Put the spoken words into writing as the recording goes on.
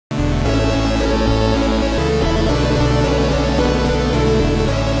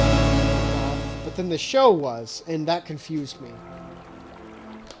the show was, and that confused me.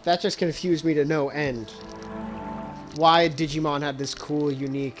 That just confused me to no end. Why Digimon had this cool,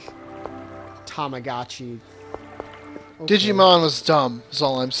 unique Tamagotchi. Okay. Digimon was dumb, is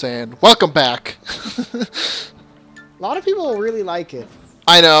all I'm saying. Welcome back. A lot of people really like it.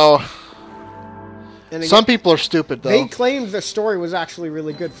 I know. And again, some people are stupid, though. They claimed the story was actually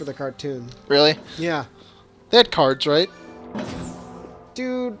really good for the cartoon. Really? Yeah. They had cards, right?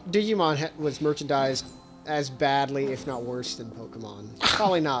 Dude, Digimon was merchandised as badly, if not worse, than Pokemon.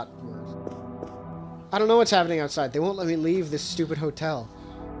 Probably not worse. I don't know what's happening outside. They won't let me leave this stupid hotel.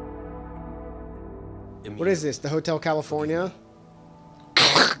 What is this? The Hotel California?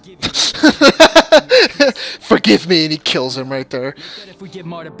 Forgive me, and he kills him right there. If we get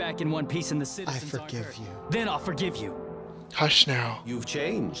Marta back in one piece in the I forgive you. Then I'll forgive you. Hush now. You've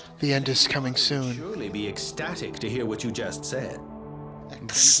changed. The end is coming soon. Surely be ecstatic to hear what you just said.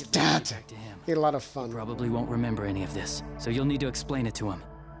 Ecstatic. He had a lot of fun. Probably won't remember any of this, so you'll need to explain it to him.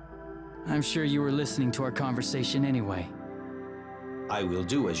 I'm sure you were listening to our conversation anyway. I will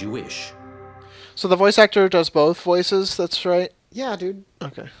do as you wish. So the voice actor does both voices, that's right? Yeah, dude.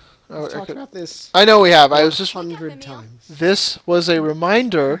 Okay. We've talked about this. I know we have. I was just 100 times. This was a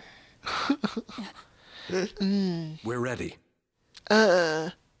reminder. We're ready.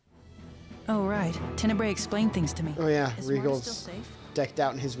 Oh, right. Tenebrae explained things to me. Oh, yeah. Is Marta still Regal's safe? decked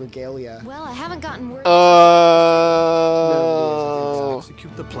out in his regalia. Well, I haven't gotten word.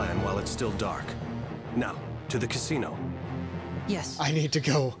 Execute the plan while it's still dark. Now, to the casino. Yes. I need to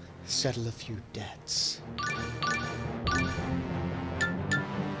go settle a few debts.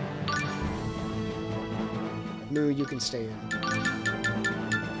 Moo, you can stay in.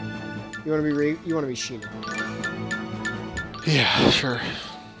 You want to be Sheena. Yeah, sure.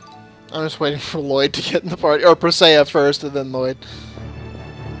 I'm just waiting for Lloyd to get in the party. Or Presea first, and then Lloyd.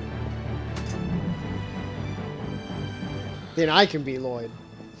 Then I can be Lloyd.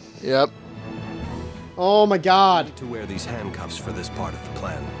 Yep. Oh my god. I need to wear these handcuffs for this part of the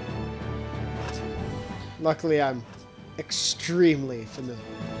plan. Luckily, I'm extremely familiar.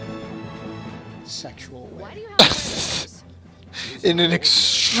 Sexual way. Why do you have those? In an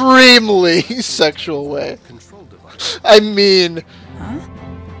extremely sexual way. Control device. I mean... Huh?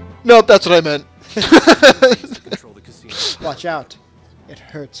 Nope, that's what I meant. Control the casino. Watch out. It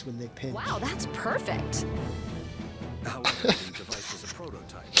hurts when they pinch. Wow, that's perfect. However, the device is a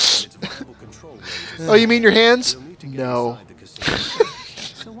prototype, and its viable control range is Oh, you mean your hands? You'll need to get No. inside the casino.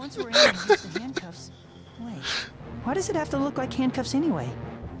 So once we're in and use the handcuffs... Wait. Why does it have to look like handcuffs anyway?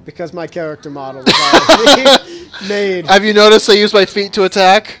 Because my character model was already made. Have you noticed I use my feet to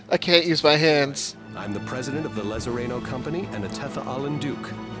attack? I can't use my hands. I'm the president of the Lezareno Company and Atetha Allen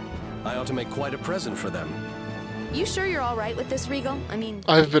Duke. I ought to make quite a present for them. You sure you're all right with this, Regal? I mean,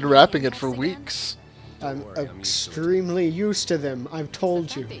 I've been wrapping it for weeks. I'm extremely used to them. I've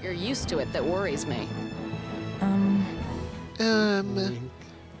told you. that you're used to it that worries me.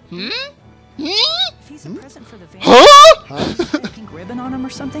 If he's a present for the van, Huh? a pink ribbon on him or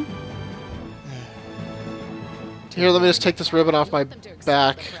something? Here, let me just take this ribbon off my Them to accept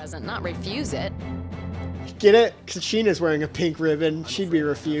back. the present, not refuse it. Get it? Because Sheena's wearing a pink ribbon. She'd be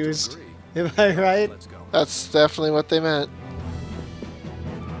refused. Am I right? Let's go. That's definitely what they meant.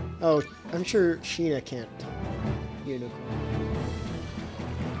 Oh, I'm sure Sheena can't talk. Unicorn.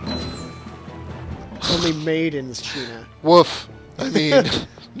 Only maidens, Sheena. Woof. I mean,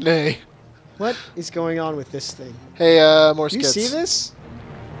 nay. What is going on with this thing? Hey, more You skits. see this?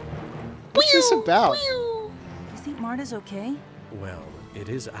 What's this about? You think Marta's okay? Well, it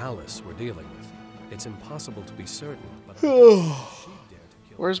is Alice we're dealing with. It's impossible to be certain, but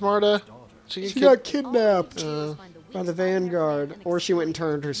Where's Marta? She got kidnapped by the Vanguard, or she went and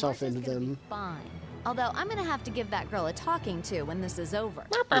turned herself into them. Fine. Although I'm gonna have to give that girl a talking to when this is over.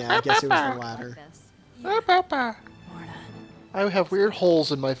 Yeah, I guess it was the latter. Marta. I have weird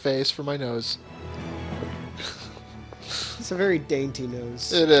holes in my face for my nose. It's a very dainty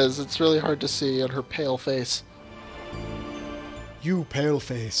nose. It is. It's really hard to see on her pale face. You pale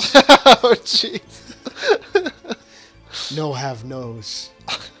face. Oh, jeez. No have nose.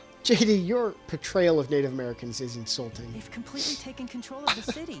 JD, your portrayal of Native Americans is insulting. They've completely taken control of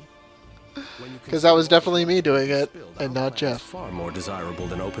the city. Because that was definitely me doing it, and not Jeff. far more desirable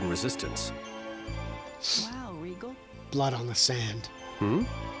than open resistance. Wow, Regal. Blood on the sand. Hmm?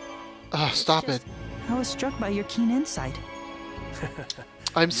 Oh, stop it. I was struck by your keen insight.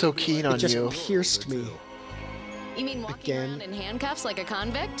 I'm so keen on It just you. pierced me. You mean walking Again. around in handcuffs like a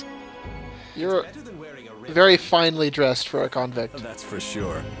convict? You're very finely dressed for a convict. That's for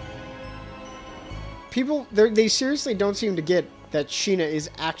sure. People, they seriously don't seem to get that Sheena is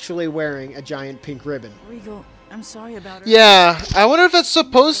actually wearing a giant pink ribbon. Regal, I'm sorry about her. Yeah, I wonder if that's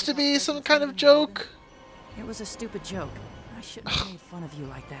supposed to be some kind of joke. It was a stupid joke. I shouldn't have made fun of you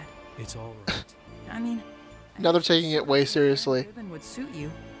like that. It's all right. I mean... Now they're taking it way seriously. A ribbon would suit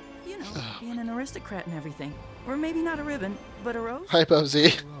you. You know, being an aristocrat and everything. Or maybe not a ribbon, but a rose. Hi,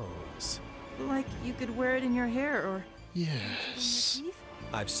 Bubsy. Rose. Like you could wear it in your hair or... Yes. in your teeth?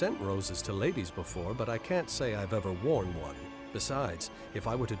 I've sent roses to ladies before, but I can't say I've ever worn one. Besides, if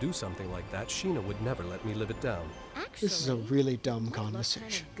I were to do something like that, Sheena would never let me live it down. Actually, This is a really dumb might look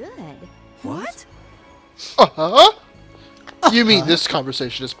conversation. kind of good. What? Uh-huh? You mean this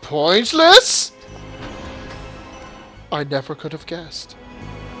conversation is pointless? I never could have guessed.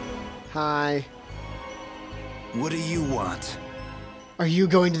 Hi. What do you want? Are you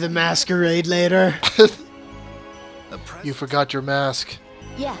going to the masquerade later? A present? You forgot your mask.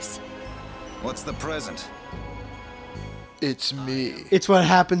 Yes. What's the present? It's me. It's what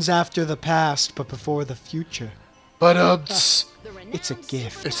happens after the past, but before the future. But It's a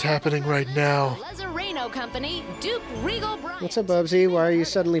gift. it's happening right now. Lazareno Company, Duke Regal Bryant. What's up, Bubsy? Why are you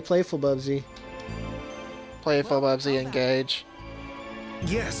suddenly playful, Bubsy? Playful Bubsy, engage.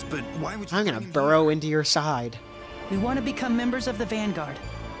 Yes, but why would you I'm gonna bring him burrow here? into your side. We want to become members of the Vanguard.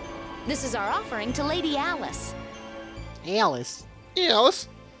 This is our offering to Lady Alice. Alice. Alice.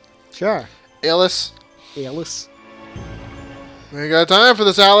 Sure. Alice. Alice. We ain't got time for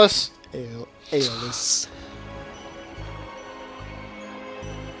this, Alice. Alice.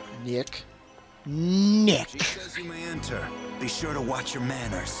 Nick. Nick. She says you may enter. Be sure to watch your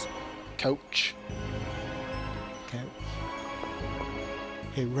manners. Coach. Okay.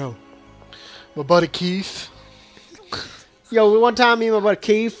 Hey, Ro. My buddy Keith. Yo, one time me and my buddy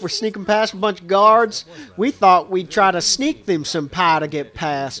Keith were sneaking past a bunch of guards. We thought we'd try to sneak them some pie to get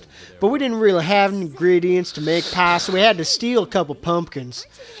past, but we didn't really have any ingredients to make pie, so we had to steal a couple pumpkins.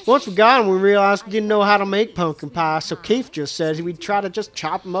 Once we got them, we realized we didn't know how to make pumpkin pie, so Keith just said we'd try to just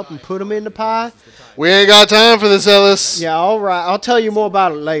chop them up and put them in the pie. We ain't got time for this, Alice. Yeah, all right. I'll tell you more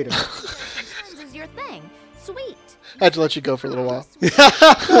about it later. Sometimes is your thing. Sweet. I had to let you go for a little while. Get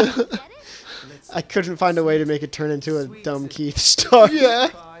it? I couldn't find a way to make it turn into a dumb Keith story. Yeah.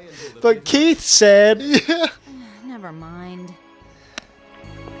 But Keith said... Yeah. Never mind.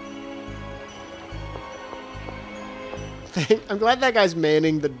 I'm glad that guy's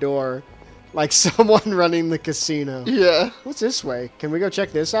manning the door. Like someone running the casino. Yeah. What's this way? Can we go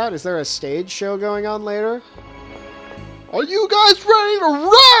check this out? Is there a stage show going on later? Are you guys ready to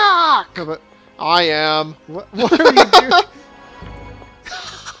rock? No, but I am. what are you doing?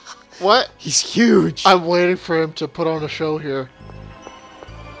 What? He's huge. I'm waiting for him to put on a show here.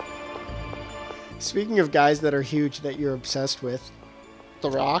 Speaking of guys that are huge that you're obsessed with. The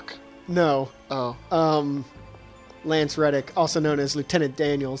Rock? No. Oh. Lance Reddick, also known as Lieutenant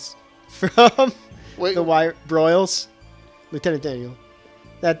Daniels from Wait. The Wire Broyles. Lieutenant Daniel.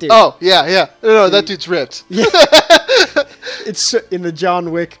 That dude. Oh, yeah, yeah. No, that dude's ripped. Yeah. It's in the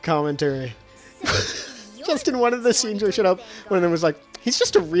John Wick commentary. Just in one of the scenes where shut up, one of them was like, he's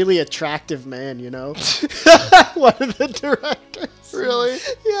just a really attractive man, you know? One of the directors. Really?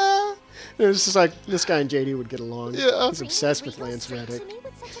 Yeah. It was just like, this guy and JD would get along. Yeah. He's obsessed with Lance Reddick.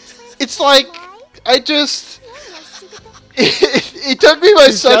 It's like, I just... it took me by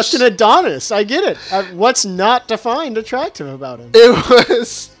He's such... just an Adonis. I get it. What's not to find attractive about him?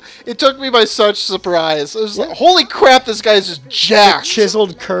 It took me by such surprise. It was like, holy crap, this guy's just The jacked.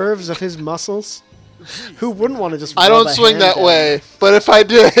 chiseled curves of his muscles. Who wouldn't want to just I rub don't a swing hand that down? way, but if I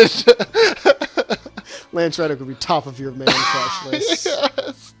did... Lance Reddick would be top of your man crush list.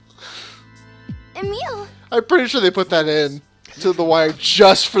 Yes. Emil! I'm pretty sure they put that in to The Wire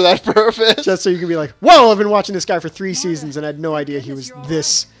just for that purpose. Just so you can be like, whoa, I've been watching this guy for 3 seasons and I had no idea he was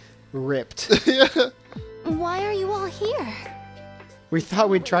this ripped. Yeah. Why are you all here? We thought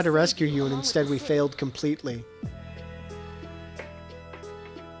we'd try to rescue you and instead we failed completely.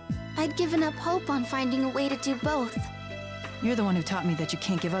 I'd given up hope on finding a way to do both. You're the one who taught me that you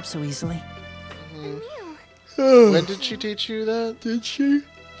can't give up so easily. When did she teach you that? Did she?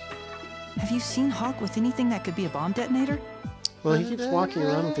 Have you seen Hawk with anything that could be a bomb detonator? Well, he keeps walking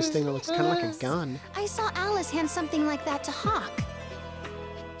around with this thing that looks kind of like a gun. I saw Alice hand something like that to Hawk.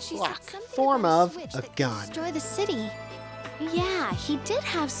 She said Lock. something Form about of switch a that could gun. Destroy the city. Yeah, he did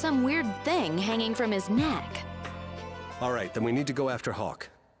have some weird thing hanging from his neck. All right, then we need to go after Hawk.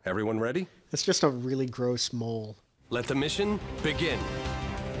 Everyone ready? It's just a really gross mole. Let the mission begin.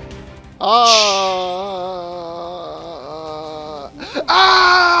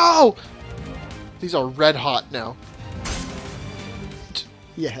 Ow! These are red hot now.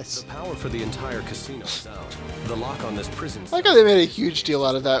 Yes. The power for the entire casino is out. The lock on this prison. I like how they made a huge deal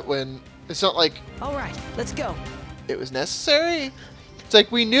out of that when it's not like All right, let's go. it was necessary. It's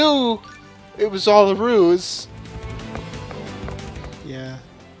like we knew it was all a ruse. Yeah.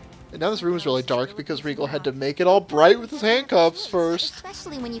 And now this room is really dark because Regal had to make it all bright with his handcuffs first.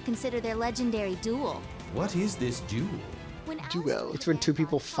 Especially when you consider their legendary duel. What is this duel? Duel. It's when two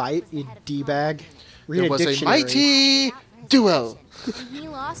people fight, you D-bag. Read There a was a dictionary. mighty duel. He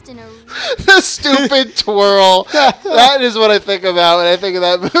lost in a The stupid twirl. That is what I think about when I think of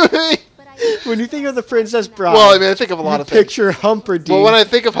that movie. When you think of the Princess Bride, Well, I mean, I think of a lot of things. picture Humperdinck. Well, when I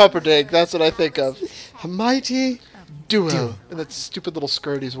think of Humperdinck, that's what I think of. A mighty Duel. And that stupid little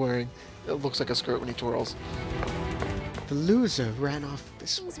skirt he's wearing. It looks like a skirt when he twirls. The loser ran off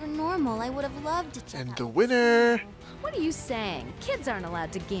this way. things were normal, I would have loved to check And out the this. winner... What are you saying? Kids aren't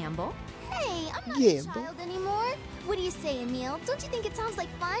allowed to gamble. Hey, I'm not Yeah, a child anymore. What do you say, Emil? Don't you think it sounds like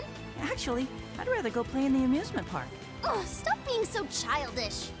fun? Actually, I'd rather go play in the amusement park. Ugh, stop being so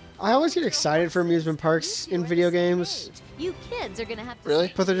childish. I always get excited for amusement parks in video games, You kids are gonna have to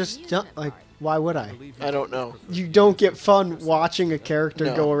Really? but they're just dumb. Like, why would I? I don't know. You don't get fun watching a character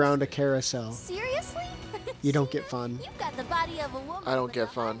No. go around a carousel. Seriously? You don't get fun. You've got the body of a woman. I don't with get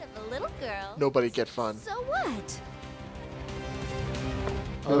the fun. heart of a little girl. Nobody get fun. So what?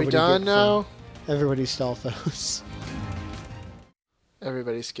 Are we Nobody done get now? fun. Everybody Stalfos.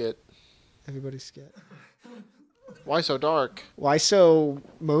 Everybody skit. Everybody skit. Why so dark? Why so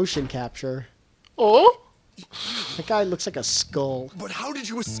motion capture? Oh? That guy looks like a skull. But how did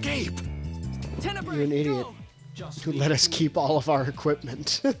you escape? You're an idiot who let us keep all of our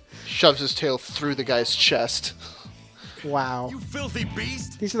equipment. Shoves his tail through the guy's chest. Wow. You filthy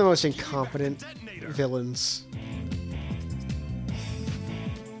beast! These are the most incompetent villains.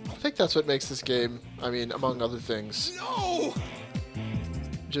 I think that's what makes this game, I mean, among other things, No!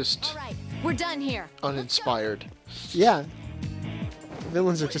 just All right, we're done here. uninspired. Yeah.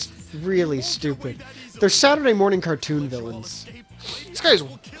 Villains are just really stupid. They're Saturday morning cartoon villains. This guy's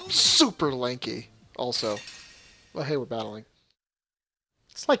super lanky, also. Well, hey, we're battling.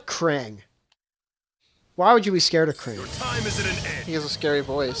 It's like Krang. Why would you be scared of Krang? Time is at an end. He has a scary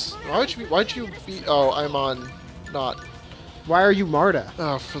voice. Why'd you be... Oh, I'm on... Not... Why are you Marta?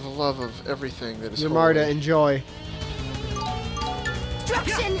 Oh, for the love of everything that is You're holy. Marta, enjoy.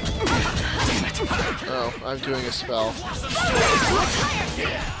 Destruction! Oh, I'm doing a spell.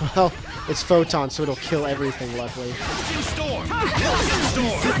 Well, it's Photon, so it'll kill everything, luckily. Approaching storm! Blossom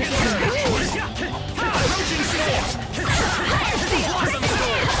storm! Approaching storm! Blossom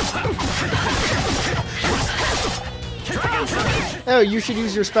storm! Oh, you should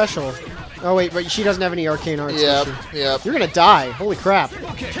use your special. Oh, wait, but she doesn't have any arcane arts. Yep, does she? yep. You're gonna die. Holy crap.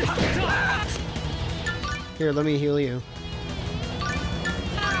 Here, let me heal you.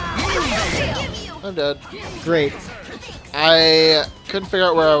 I'm dead. Great. I couldn't figure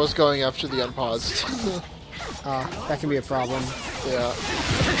out where I was going after the unpaused. That can be a problem. Yeah.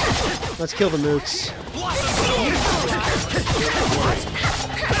 Let's kill the mooks.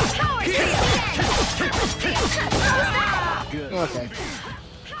 Okay.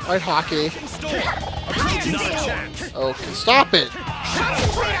 White hockey. Storm! Approaching not a chance! Okay, stop it!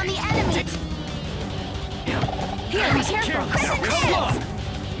 Concentrate on the enemy! Here, be careful.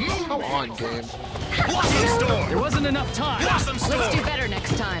 Come on, game. Blossom storm! There wasn't enough time. Blossom Let's do storm! better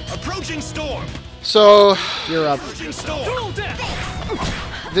next time. Approaching storm! So, You're up. Approaching storm!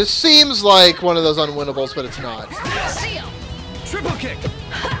 this seems like one of those unwinnables, but it's not. Triple kick!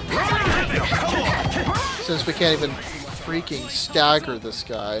 Come on! Since we can't even freaking stagger this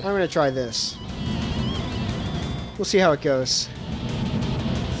guy. I'm gonna try this. We'll see how it goes.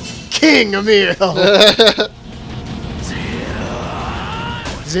 King Emil!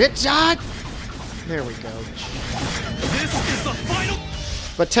 Zit-zot! There we go. This is the final...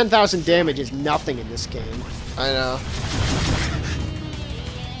 But 10,000 damage is nothing in this game. I know.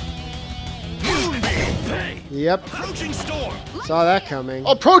 Moonbeam! Yep, Approaching storm! saw that coming.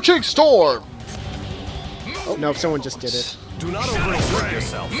 Approaching storm! Oh, nope, someone just did it. Do not overexert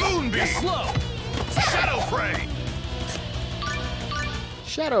yourself. Moonbeam! Slow! Shadow prey!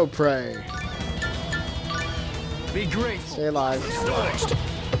 Shadow Prey. Be grateful. Stay alive. Dodged!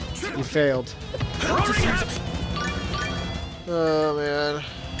 You failed. Oh, man.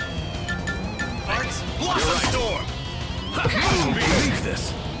 Blossom storm! Moonbeam! Leave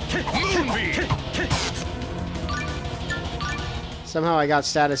this! Moonbeam! Somehow I got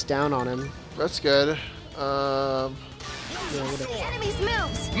status down on him. That's good. Yeah, whatever. Enemy's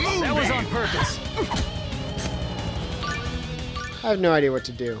moves! That was on purpose. I have no idea what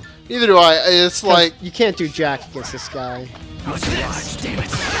to do. Neither do I. It's like... You can't do jack against this guy. Much obliged, damn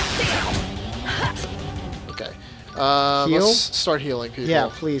it. Okay. Heal? Let's start healing people. Yeah,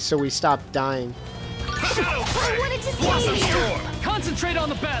 please, so we stop dying. Shadow Prey! I wanted to Blossom save you. Storm! Concentrate on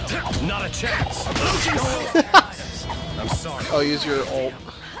the battle. Not a chance! Approaching Storm! I'm sorry. Oh, use your ult.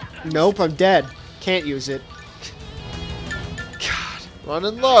 Nope, I'm dead. Can't use it. God.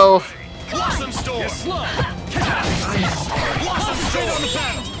 Running low. Blossom Storm! You're slow. Blossom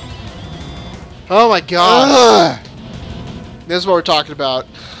Storm! Oh my god. This is what we're talking about.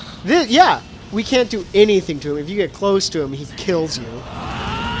 Yeah, we can't do anything to him. If you get close to him, he kills you.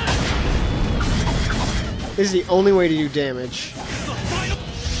 This is the only way to do damage.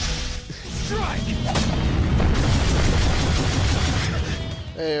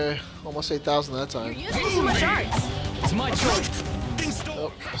 Hey, almost 8,000 that time. Using too much arts. It's my choice.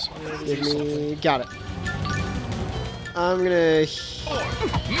 Oh, sorry. Give me... Got it. I'm gonna... Get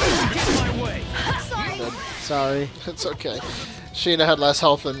my way. Sorry. It's okay. Sheena had less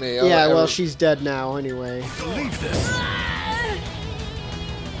health than me. Yeah, well, she's dead now anyway. Leave this.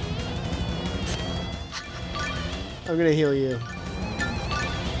 I'm gonna heal you.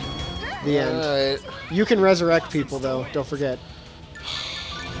 The end. Alright. You can resurrect people, though. Don't forget.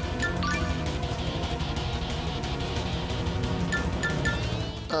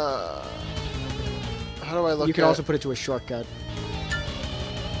 How do I look You can at... also put it to a shortcut.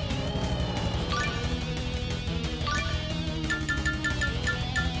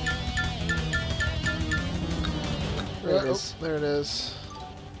 There it is. There it is.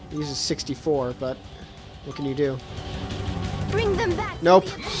 It uses 64, but what can you do? Bring them back. Nope.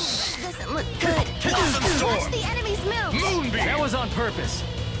 Doesn't look good. Watch the enemy's move. Moonbeam! That was on purpose.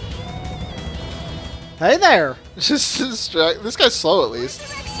 Hey there! Just distract. This guy's slow at least.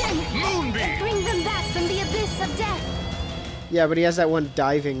 Resurrection. Moonbeam! Bring them back from the abyss of death. Yeah, but he has that one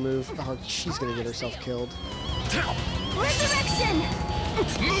diving move. Oh, she's gonna get herself killed. Resurrection.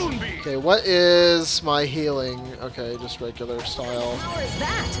 Moonbeam! Okay, what is my healing? Okay, just regular style. How is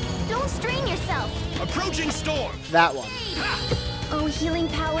that? Don't strain yourself. Approaching Storm! That one. Oh, healing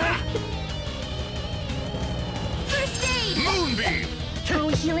power. First aid. Moonbeam! Oh,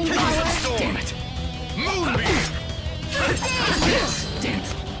 healing power. Storm! Damn it. Moonbeam! First aid. Damn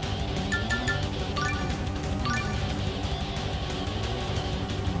it.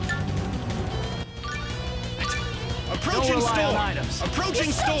 Approaching Don't rely on Storm! items. Approaching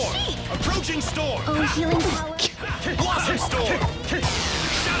You're so Storm! cheap. Approaching Storm! Oh, healing power. Blossom Storm! Shadow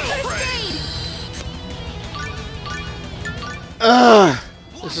First Prey! aid. Ugh!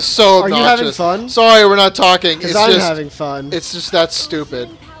 This is so Are you obnoxious. having fun? Sorry, we're not talking. Because It's I'm just, having fun. it's just that stupid.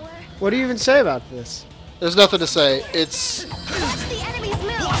 Power. What do you even say about this? There's nothing to say. It's Watch the enemy's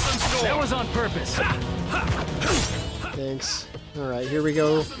move. Blossom That Storm! was on purpose. Thanks. Alright, here we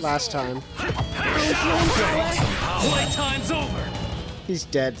go. Last time. Playtime's over. He's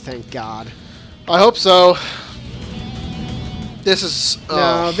dead, thank God. I hope so. This is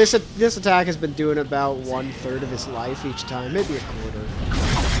No, this attack has been doing about 1/3 of his life each time, maybe a quarter.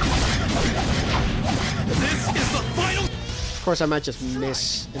 This is the final... Of course, I might just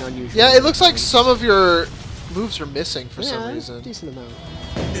miss an unusual. Yeah, it looks like some of your moves are missing for some Yeah, reason. decent amount.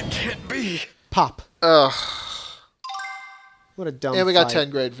 It can't be. Pop. Ugh. What a dumb And we got fight. 10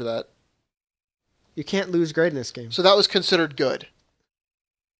 grade for that. You can't lose grade in this game. So that was considered good.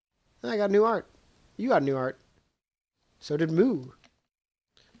 I got new art. You got new art. So did Moo.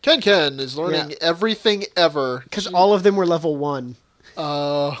 Ken is learning everything ever. Because all of them were level 1.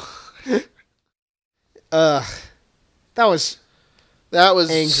 That That was was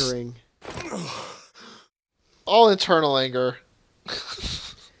angering. all internal anger.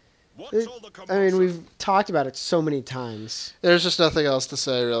 What's all the I mean, we've talked about it so many times. There's just nothing else to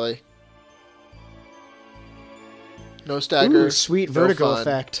say, really. No stagger. Ooh, sweet no vertigo fun.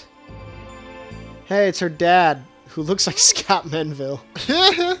 effect. Hey, it's her dad, who looks like Scott Menville.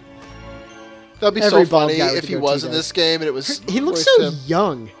 That'd be Every so bald funny guy with if a he goatee was in does. this game and it was. He looks voiced so him.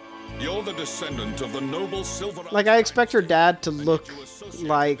 young. You're the descendant of the noble silver... Like, I expect her dad to look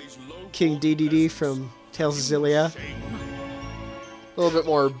like King DDD from Tales of Zillia. A little bit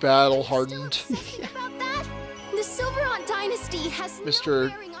more battle hardened. About that, the Silverhawk dynasty has Mr. no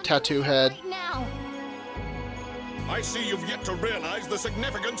bearing on Tattoo who we are Head. Right now. I see you've yet to realize the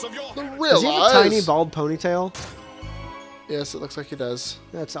significance of your... The Does he have a tiny bald ponytail? Yes, it looks like he does.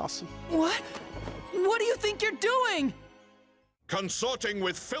 That's awesome. What? What do you think you're doing? Consorting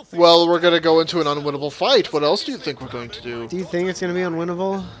with filthy... Well, we're gonna go into an unwinnable fight. What else do you think we're going to do? Do you think it's going to be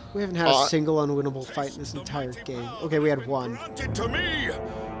unwinnable? We haven't had a Uh, single unwinnable fight in this entire game. Okay, we had one. Granted to me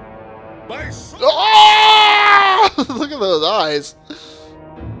by... Oh! Look at those eyes.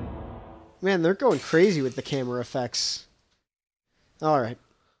 Man, they're going crazy with the camera effects. Alright.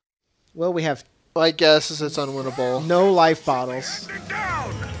 Well, we have My guess is it's unwinnable. no life bottles.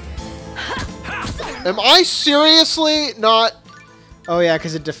 Am I seriously not... Oh yeah,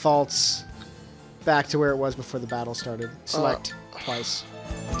 because it defaults back to where it was before the battle started. Select twice.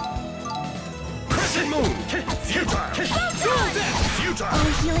 Crescent moon. Futile. Futile.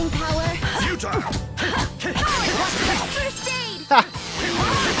 Oh, healing power. Futile. First aid.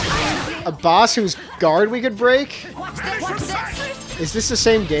 A boss whose guard we could break? Watch this. Is this the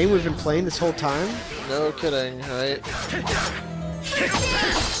same game we've been playing this whole time? No kidding, right?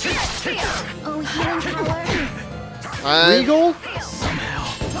 Oh, healing power. Regal?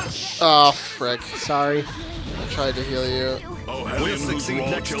 Oh, frick. Sorry. I tried to heal you. Oh, we'll succeed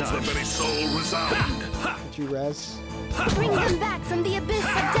next time. The very soul resound. Did you res? Bring them back from the abyss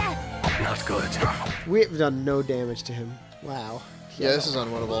of death. Not good. We've done no damage to him. Wow. Yeah, this is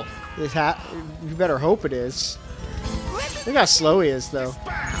unwinnable. You better hope it is. Look how slow he is, though.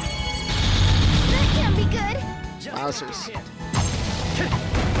 That can't be good. Wowzers.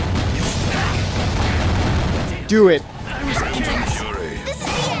 Do it. Fury. This is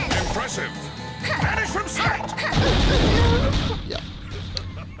the end. Impressive. Vanish from sight. Yeah.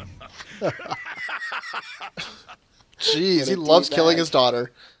 Jeez, he loves killing his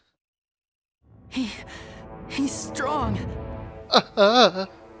daughter. He's strong.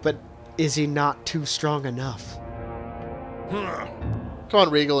 But is he not too strong enough? Come on,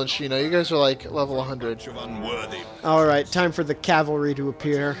 Regal and Sheena. You guys are like level 100. Of unworthy. Alright, time for the cavalry to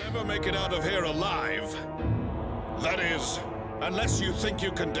appear. Never make it out of here alive. That is, unless you think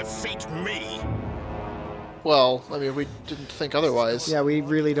you can defeat me. Well, I mean, we didn't think otherwise. Yeah, we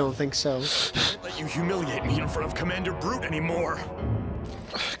really don't think so. Don't let you humiliate me in front of Commander Brute anymore.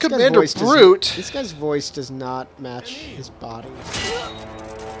 Commander Brute? This guy's voice does not match his body.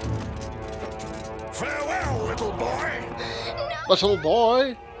 Farewell, little boy. Little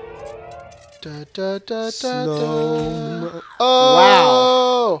boy. Da, da, da, da, da.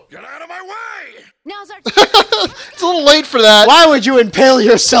 Oh! Get out of my way. Now's our It's a little late for that. Why would you impale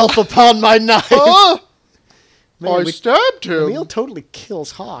yourself upon my knife? Oh! Man, I we- stabbed him. Emil totally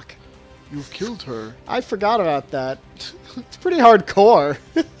kills Hawk. You've killed her. I forgot about that. It's pretty hardcore.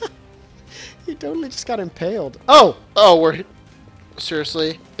 He totally just got impaled. Oh! Oh, we're...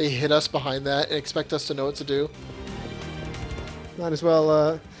 Seriously? They hit us behind that and expect us to know what to do? Might as well,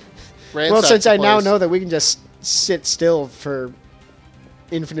 well, Ransack since the I now place. know that we can just sit still for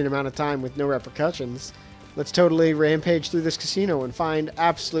infinite amount of time with no repercussions, let's totally rampage through this casino and find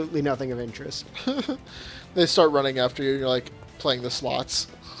absolutely nothing of interest. They start running after you and you're like playing the slots.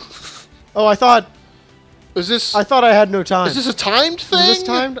 Oh, I thought I I had no time. Is this a timed thing? Was this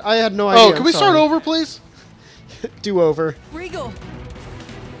timed? I had no idea. Oh, can we start over, please? Do over. Regal.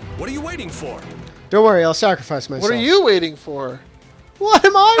 What are you waiting for? Don't worry, I'll sacrifice myself. What are you waiting for? What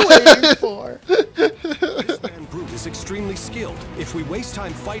am I waiting for? This man Brute is extremely skilled. If we waste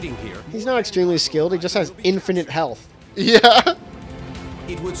time fighting here, He's not extremely skilled, he just has infinite health. Yeah.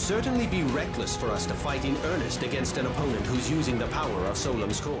 It would certainly be reckless for us to fight in earnest against an opponent who's using the power of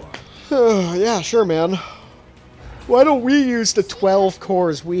Solemn's core. Yeah, sure, man. Why don't we use the 12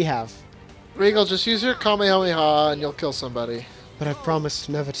 cores we have? Regal, just use your Kamehameha and you'll kill somebody. But I've promised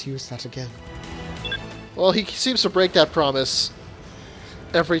never to use that again. Well, he seems to break that promise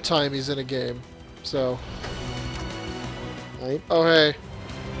every time he's in a game. So. Right? Oh, hey.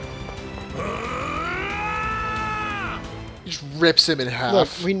 He just rips him in half. Look,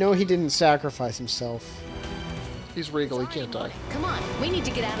 we know he didn't sacrifice himself. He's Regal, he can't die. Come on, we need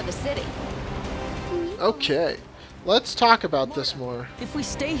to get out of the city. Okay. Let's talk about this more. If we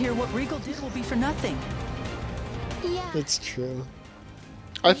stay here, what Regal did will be for nothing. Yeah. It's true.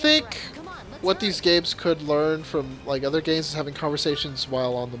 I think Come on, let's what hurry. these games could learn from like other games is having conversations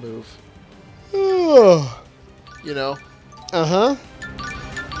while on the move. You know? Uh-huh.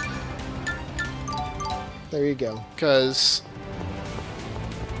 There you go. Because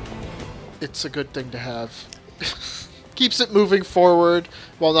it's a good thing to have. Keeps it moving forward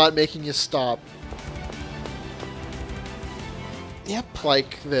while not making you stop. Yep.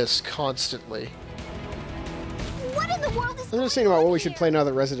 Like this, constantly. What in the world is I'm just thinking about what we should play now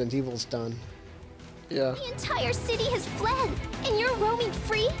that Resident Evil's done. Yeah. The entire city has fled, and you're roaming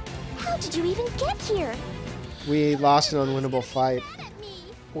free? How did you even get here? We lost an unwinnable fight. Mad at me.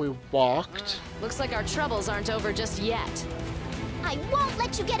 We walked. Looks like our troubles aren't over just yet. I won't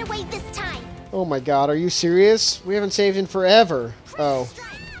let you get away this time. Oh my god, are you serious? We haven't saved in forever. Oh.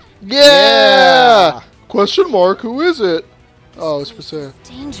 Yeah! Question mark, who is it? Oh, it's Priscilla.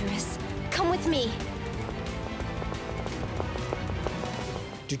 Dangerous. Come with me.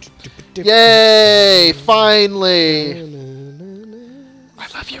 Yay! Finally!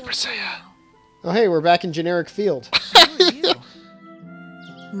 love you, Priscilla. Oh, hey, we're back in generic field. Who are you?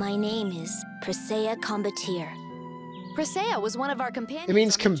 My name is Priscilla Combatir. Presea was one of our companions. It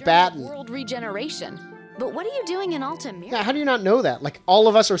means on the journey of combatant. World regeneration. But what are you doing in Altamira? Yeah, how do you not know that? Like, all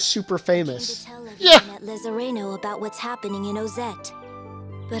of us are super Came to famous. tell Yeah. everyone at Lezareno about what's happening in Ozette.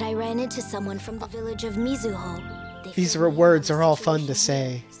 But I ran into someone from the village of Mizuho. They These filled me in on words the are all fun to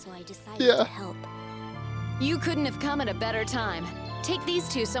situation here, say. So I decided Yeah. to help. You couldn't have come at a better time. Take these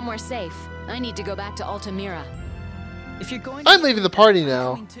two somewhere safe. I need to go back to Altamira. If you're going to I'm leaving the party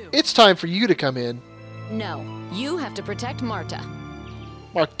now. coming too. It's time for you to come in. No, you have to protect Marta.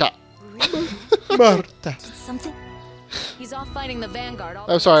 Marta. Marta. Something. He's off fighting the Vanguard. All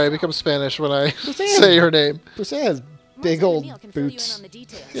I'm by sorry, I himself. become Spanish when I say her name. Priscilla has big Marta old Emil can fill you in boots. on the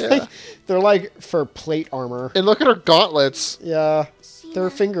details. Yeah. They're like for plate armor. And look at her gauntlets. Yeah, they're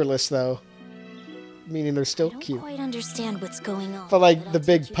Sheena, fingerless though. Meaning they're I still don't cute. quite understand what's going on. But like I'll the take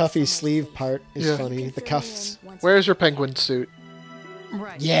big you to puffy somewhere sleeve safe. part is Yeah. You funny. can The fill me cuffs. in once Where's your penguin suit?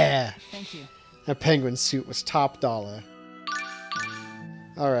 Right. Yeah, Thank you. that penguin suit was top dollar.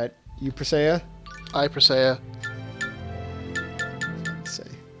 All right, you Priscilla. I, Priscilla. Let's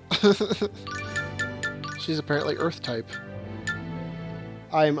see. She's apparently Earth type.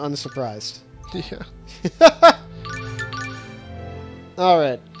 I am unsurprised. Yeah. All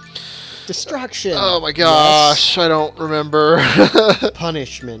right. Destruction. Oh my gosh, I don't remember. Yes.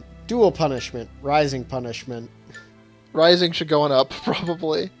 Punishment. Dual punishment. Rising punishment. Rising should go on up,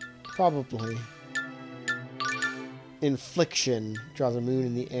 probably. Probably. Infliction. Draw the moon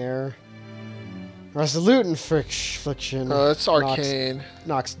in the air. Resolute infliction. Oh, it's arcane.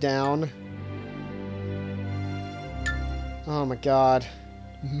 Knocks down. Oh my god.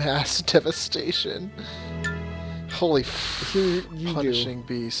 Mass devastation. Holy Here you punishing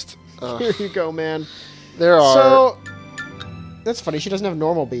beast. do. Ugh. Here you go, man. There are. So, that's funny. She doesn't have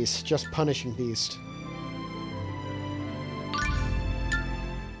normal beast, just punishing beast.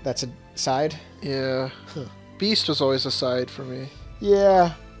 That's a side? Yeah. Huh. Beast was always a side for me.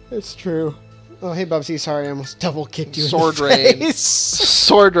 Yeah, it's true. Oh, hey, Bubsy. Sorry, I almost double kicked you Sword in the rain. face.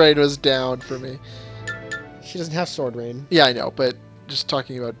 Sword Rain was down for me. She doesn't have sword rain. Yeah, I know, but just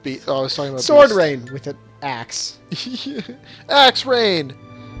talking about beast. Oh, I was talking about Sword beast. rain with an axe. Axe Rain.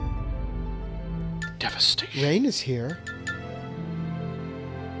 Devastation. Rain is here.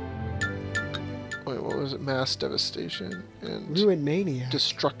 Wait, what was it? Mass devastation and Ruin mania.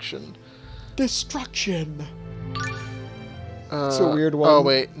 destruction. Destruction. It's a weird one. Oh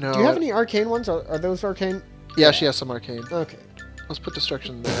wait, no. Do you have any arcane ones? Are those arcane? Yeah, she has some arcane. Okay. Let's put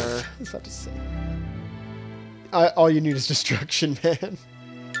destruction there. I was about to say. All you need is destruction, man.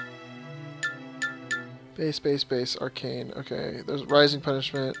 Base, arcane. Okay, there's rising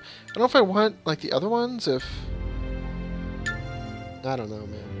punishment. I don't know if I want like the other ones. If I don't know,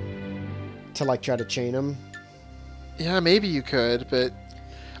 man. To like try to chain them. yeah, maybe you could, but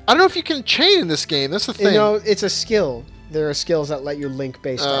I don't know if you can chain in this game. That's the thing. You know, it's a skill. There are skills that let you link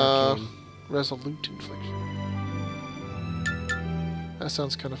based arcane. Resolute infliction. That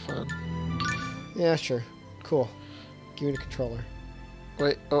sounds kind of fun. Yeah, sure. Cool. Give me the controller.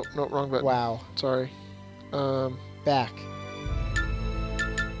 Wait. Oh no, wrong button. Wow. Sorry. Back.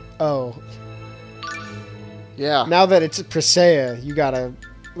 Oh. Yeah. Now that it's Priscilla, you gotta...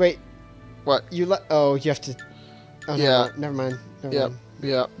 Wait. What? You let... Oh, you have to... Oh, Yeah. Never mind. Never Yeah. mind.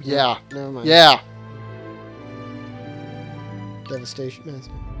 Yeah. Yeah. Never mind. Yeah. Devastation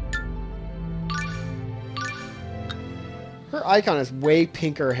Master. Her icon has way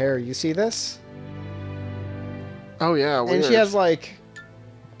pinker hair. You see this? Oh yeah. Weird. And she has, like,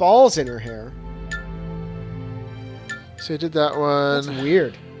 balls in her hair. So I did that one. That's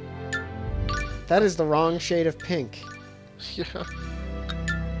weird. That is the wrong shade of pink. Yeah.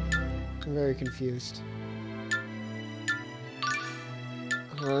 I'm very confused.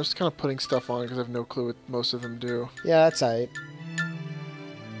 I'm just kind of putting stuff on because I have no clue what most of them do. Yeah, that's alright.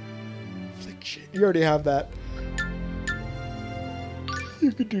 Infliction. You already have that.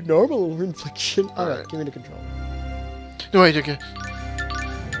 You could do normal infliction. Alright, Alright. give me the control. No, wait, okay.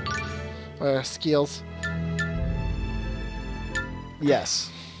 Skills.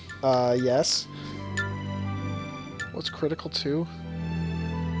 Yes. Yes. What's critical 2?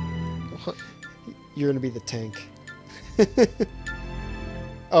 What? You're gonna be the tank.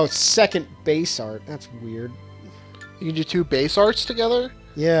 Oh, second base art. That's weird. You can do 2 base arts together?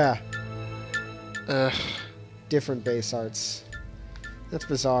 Yeah. Ugh. Different base arts. That's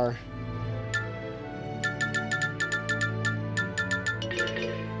bizarre.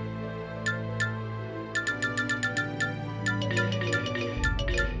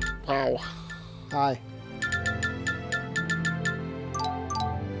 Wow. Hi.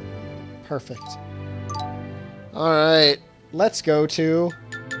 Perfect. Alright. Let's go to...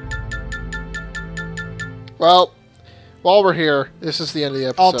 Well, while we're here, this is the end of the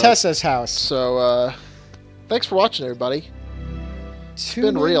episode. Altessa's house. So, thanks for watching, everybody. It's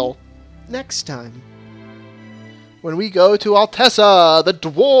been real. Next time. When we go to Altessa, the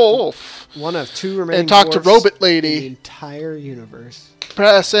dwarf. One of 2 remaining and talk to dwarfs Robot in Lady. the entire universe.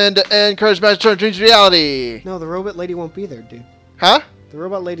 Press and encourage magic to turn dreams to reality. No, the Robot Lady won't be there, dude. Huh? The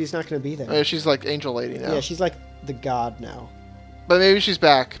Robot Lady's not going to be there. Oh, she's like Angel Lady now. Yeah, she's like the god now. But maybe she's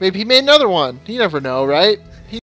back. Maybe he made another one. You never know, right?